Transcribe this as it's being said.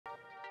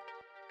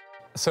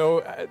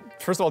So,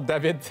 first of all,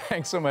 David,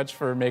 thanks so much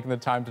for making the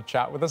time to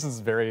chat with us. This is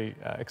very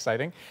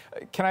exciting.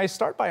 Can I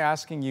start by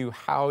asking you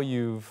how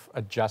you've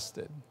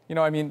adjusted? You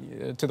know, I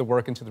mean, to the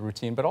work and to the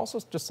routine, but also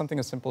just something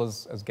as simple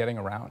as getting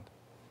around.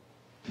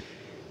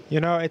 You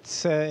know,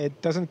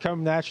 it doesn't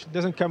come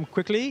doesn't come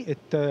quickly.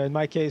 It, in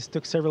my case,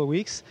 took several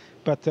weeks.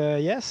 But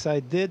yes, I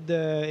did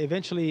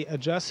eventually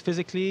adjust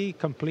physically,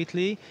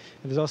 completely.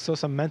 There's also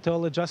some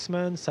mental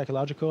adjustments,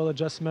 psychological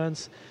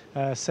adjustments,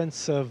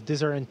 sense of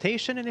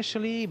disorientation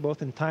initially,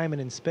 both in time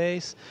and in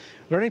space.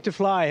 Learning to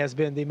fly has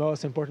been the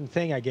most important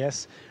thing, I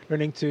guess.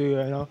 Learning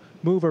to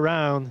move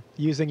around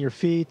using your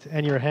feet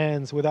and your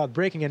hands without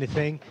breaking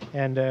anything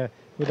and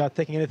without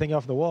taking anything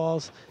off the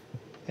walls.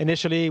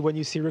 Initially, when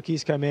you see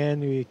rookies come in,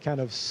 we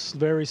kind of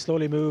very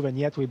slowly move, and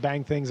yet we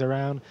bang things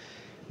around.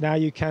 Now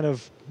you kind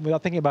of,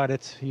 without thinking about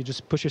it, you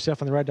just push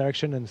yourself in the right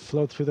direction and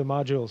float through the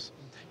modules.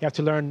 You have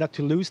to learn not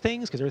to lose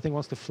things because everything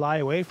wants to fly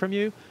away from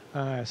you.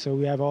 So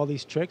we have all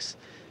these tricks.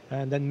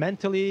 And then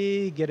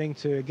mentally, getting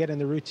to get in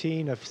the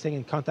routine of staying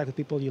in contact with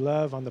people you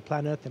love on the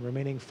planet and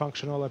remaining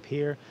functional up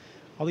here.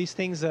 All these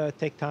things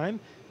take time.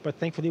 But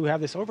thankfully, we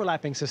have this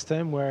overlapping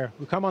system where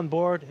we come on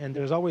board, and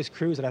there's always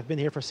crews that have been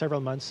here for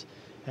several months.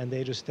 And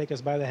they just take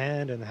us by the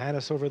hand and hand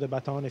us over the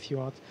baton if you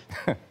want.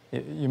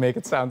 You make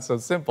it sound so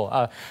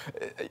simple.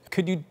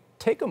 Could you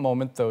take a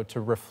moment, though, to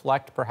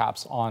reflect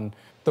perhaps on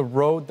the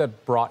road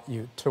that brought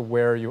you to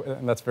where you,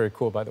 and that's very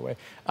cool, by the way,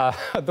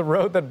 the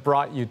road that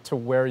brought you to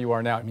where you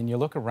are now? I mean, you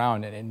look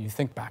around and you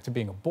think back to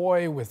being a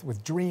boy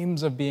with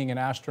dreams of being an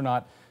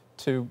astronaut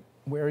to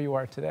where you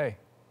are today.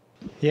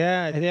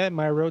 Yeah,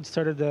 my road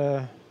started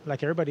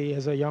like everybody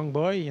as a young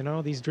boy, you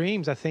know, these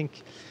dreams. I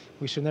think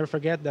we should never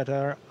forget that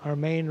our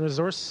main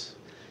resource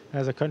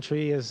as a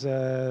country is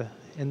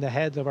in the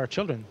heads of our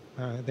children.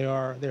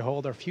 They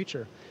hold our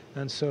future.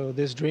 And so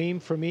this dream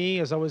for me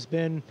has always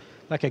been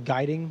like a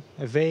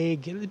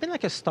vague, it's been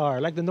like a star,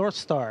 like the North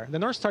Star. The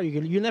North Star,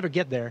 you'll never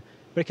get there,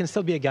 but it can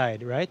still be a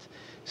guide, right?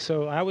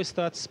 So I always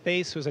thought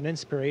space was an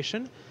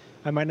inspiration.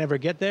 I might never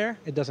get there,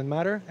 it doesn't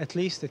matter. At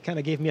least it kind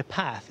of gave me a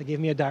path, it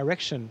gave me a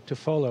direction to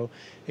follow.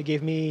 It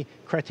gave me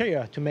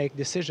criteria to make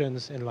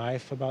decisions in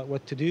life about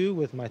what to do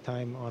with my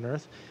time on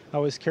Earth. I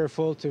was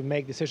careful to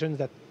make decisions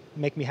that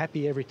make me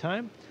happy every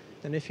time.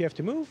 And if you have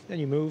to move, then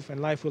you move,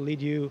 and life will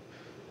lead you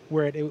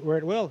where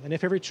it will. And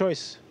if every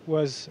choice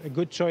was a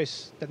good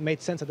choice that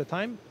made sense at the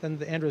time, then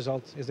the end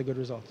result is the good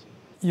result.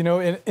 You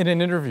know, in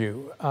an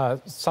interview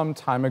some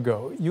time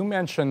ago, you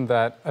mentioned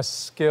that a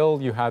skill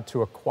you had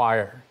to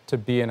acquire to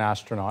be an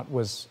astronaut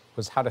was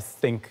how to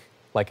think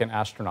like an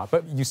astronaut.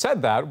 But you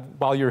said that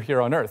while you're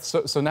here on Earth.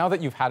 So now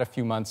that you've had a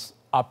few months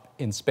up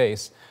in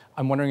space,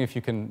 I'm wondering if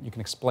you can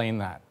explain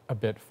that a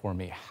bit for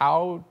me.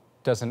 How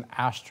does an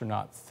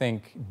astronaut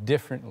think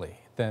differently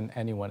than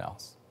anyone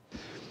else?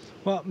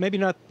 Well, maybe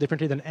not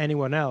differently than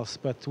anyone else,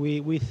 but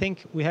we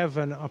think we have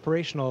an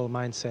operational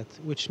mindset,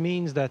 which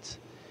means that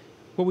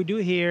what we do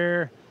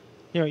here,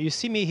 you know, you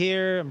see me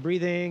here, I'm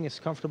breathing, it's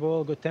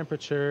comfortable, good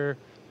temperature,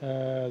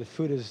 the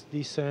food is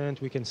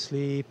decent, we can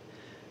sleep,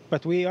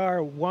 but we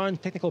are one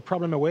technical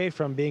problem away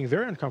from being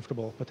very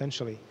uncomfortable,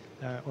 potentially,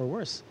 or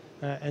worse.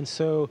 And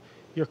so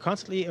you're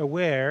constantly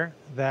aware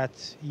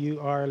that you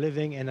are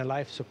living in a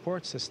life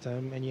support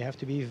system and you have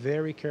to be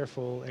very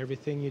careful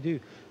everything you do.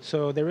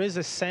 So there is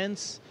a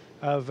sense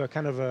of a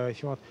kind of a,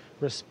 if you want,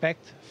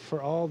 respect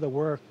for all the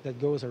work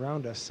that goes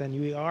around us. And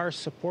we are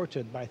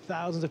supported by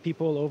thousands of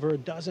people over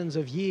dozens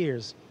of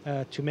years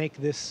to make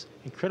this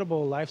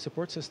incredible life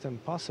support system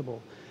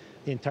possible.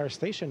 The entire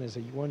station is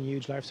one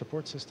huge life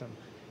support system.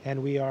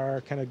 And we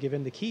are kind of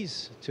given the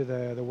keys to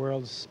the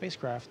world's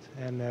spacecraft.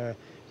 And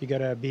you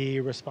gotta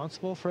be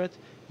responsible for it.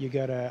 You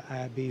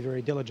gotta be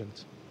very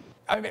diligent.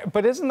 I mean,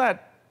 but isn't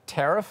that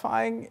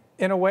terrifying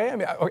in a way? I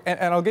mean,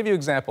 and I'll give you an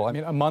example. I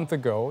mean, a month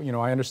ago, you know,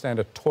 I understand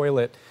a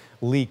toilet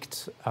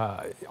leaked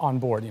on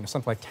board, you know,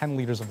 something like 10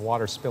 liters of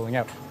water spilling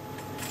out.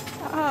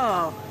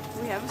 Oh,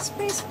 we have a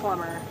space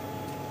plumber.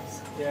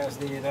 Yes,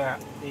 the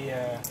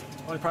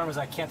only problem is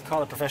I can't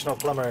call a professional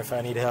plumber if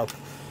I need help.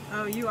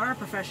 Oh, you are a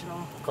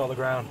professional. Call the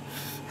ground.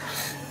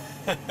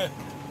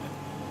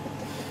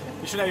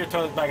 You should have your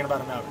toilet back in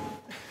about an hour.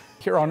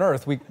 Here on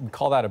Earth, we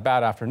call that a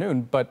bad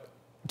afternoon, but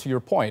to your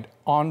point,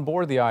 on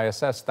board the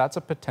ISS, that's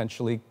a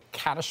potentially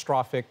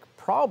catastrophic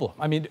problem.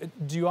 I mean,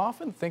 do you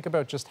often think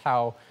about just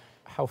how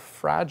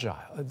fragile,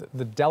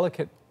 the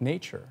delicate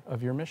nature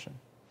of your mission?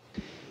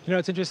 You know,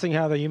 it's interesting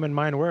how the human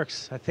mind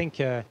works. I think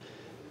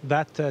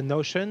that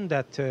notion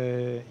that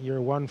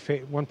you're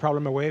one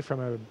problem away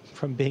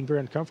from being very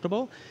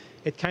uncomfortable,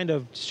 it kind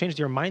of changed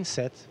your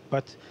mindset.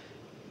 But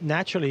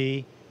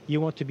naturally,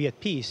 you want to be at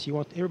peace.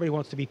 Everybody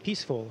wants to be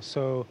peaceful.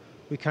 So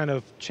we kind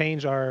of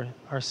change our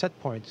set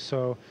point.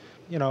 So,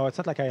 you know, it's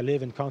not like I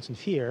live in constant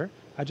fear.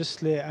 I'm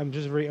just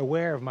very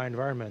aware of my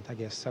environment, I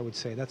guess I would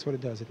say. That's what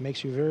it does. It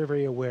makes you very,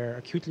 very aware,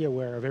 acutely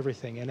aware of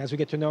everything. And as we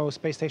get to know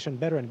space station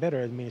better and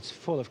better, I mean, it's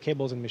full of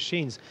cables and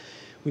machines,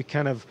 we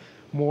kind of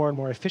more and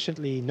more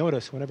efficiently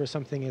notice whenever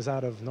something is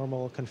out of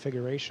normal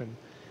configuration.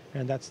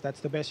 And that's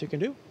the best you can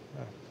do.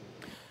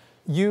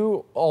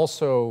 You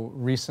also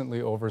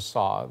recently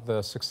oversaw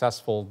the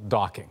successful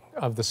docking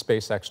of the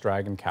SpaceX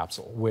Dragon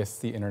capsule with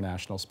the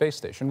International Space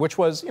Station, which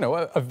was,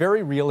 a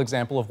very real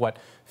example of what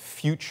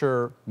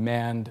future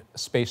manned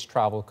space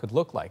travel could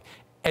look like.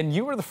 And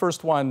you were the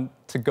first one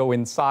to go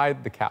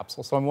inside the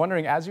capsule. So I'm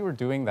wondering, as you were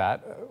doing that,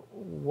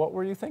 what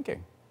were you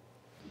thinking?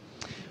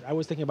 I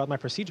was thinking about my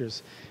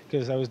procedures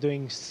because I was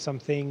doing some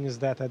things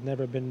that had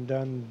never been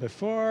done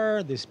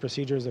before. These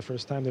procedures, the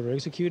first time they were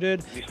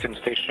executed. Houston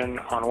Station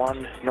on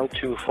 1, Note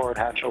 2 forward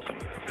hatch open.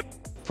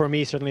 For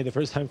me, certainly the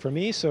first time for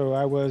me. So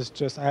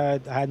I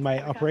had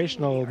my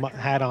operational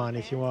hat on,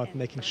 if you want,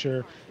 making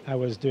sure I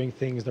was doing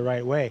things the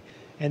right way.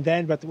 And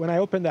then, but when I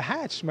opened the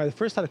hatch, the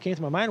first thought that came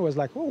to my mind was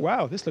like, oh,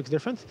 wow, this looks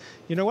different.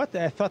 You know what?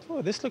 I thought,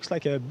 oh, this looks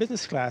like a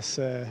business class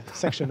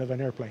section of an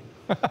airplane.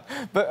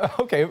 But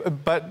okay,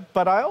 but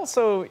I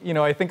also,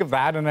 I think of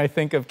that, and I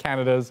think of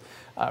Canada's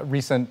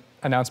recent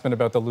announcement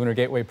about the Lunar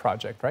Gateway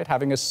project, right?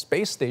 Having a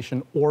space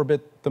station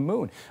orbit the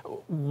moon.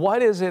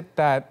 What is it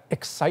that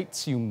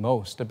excites you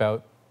most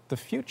about the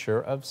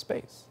future of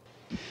space?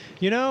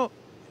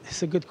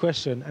 It's a good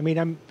question. I mean,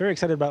 I'm very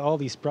excited about all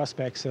these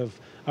prospects of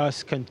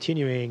us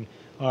continuing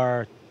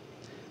our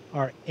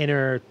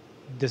inner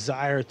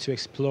desire to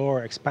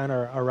explore, expand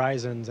our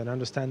horizons, and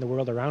understand the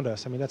world around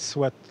us. I mean, that's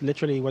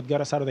literally what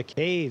got us out of the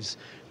caves,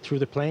 through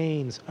the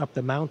plains, up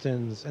the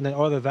mountains, and then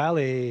over the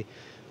valley,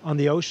 on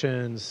the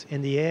oceans,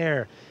 in the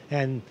air.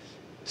 And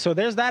so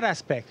there's that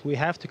aspect. We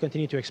have to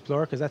continue to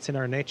explore because that's in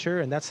our nature,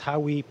 and that's how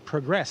we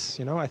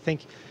progress. I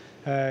think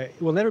it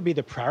will never be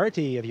the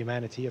priority of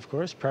humanity, of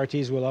course.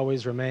 Priorities will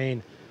always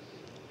remain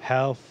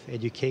health,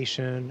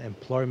 education,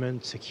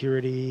 employment,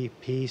 security,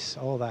 peace,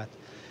 all that.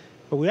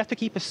 But we have to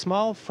keep a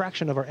small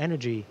fraction of our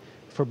energy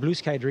for blue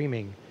sky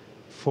dreaming,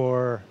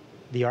 for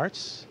the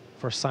arts,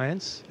 for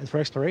science, and for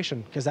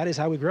exploration, because that is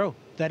how we grow.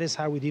 That is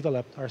how we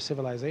develop our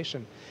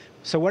civilization.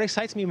 So what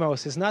excites me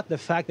most is not the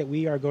fact that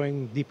we are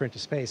going deeper into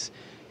space,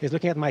 is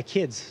looking at my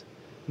kids,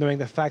 knowing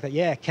the fact that,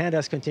 yeah, Canada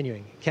is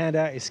continuing.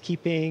 Canada is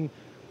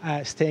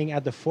staying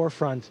at the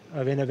forefront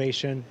of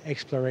innovation,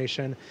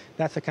 exploration.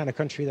 That's the kind of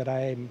country that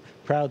I'm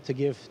proud to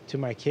give to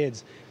my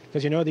kids.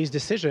 Because these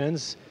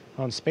decisions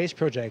on space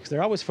projects,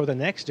 they're always for the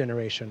next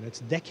generation. It's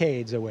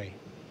decades away.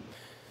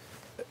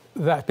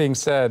 That being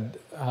said,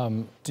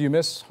 do you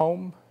miss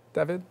home,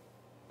 David?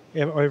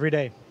 Every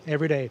day.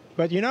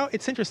 But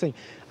it's interesting.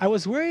 I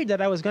was worried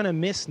that I was going to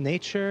miss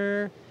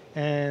nature,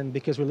 and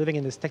because we're living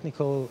in this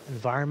technical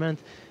environment,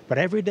 but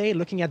every day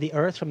looking at the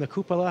Earth from the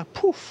cupola,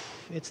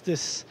 poof, it's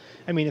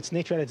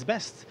nature at its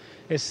best.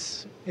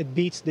 It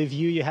beats the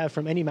view you have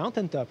from any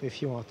mountaintop,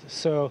 if you want.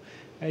 So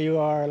you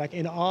are like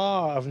in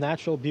awe of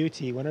natural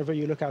beauty whenever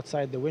you look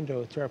outside the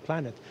window to our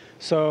planet.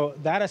 So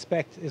that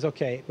aspect is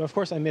okay. But of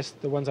course, I miss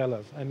the ones I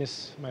love. I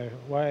miss my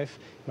wife,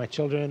 my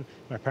children,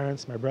 my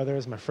parents, my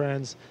brothers, my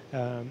friends.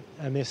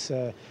 I miss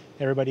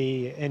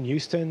everybody in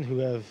Houston who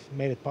have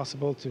made it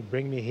possible to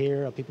bring me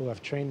here, people who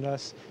have trained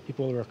us,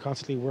 people who are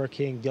constantly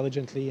working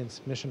diligently in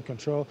mission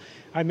control.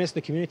 I miss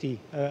the community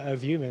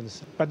of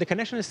humans. But the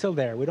connection is still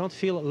there. We don't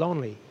feel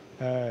lonely.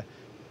 I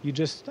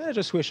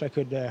just wish I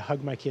could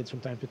hug my kids from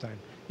time to time.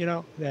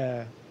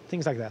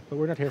 Things like that. But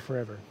we're not here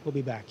forever. We'll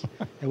be back.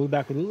 And we'll be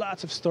back with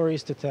lots of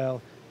stories to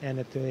tell, and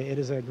it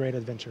is a great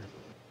adventure.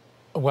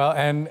 Well,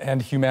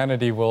 and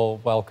humanity will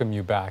welcome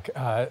you back.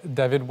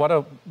 David, what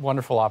a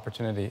wonderful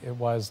opportunity it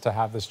was to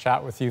have this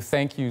chat with you.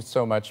 Thank you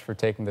so much for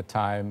taking the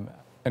time,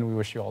 and we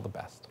wish you all the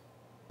best.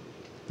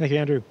 Thank you,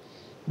 Andrew.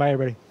 Bye,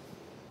 everybody.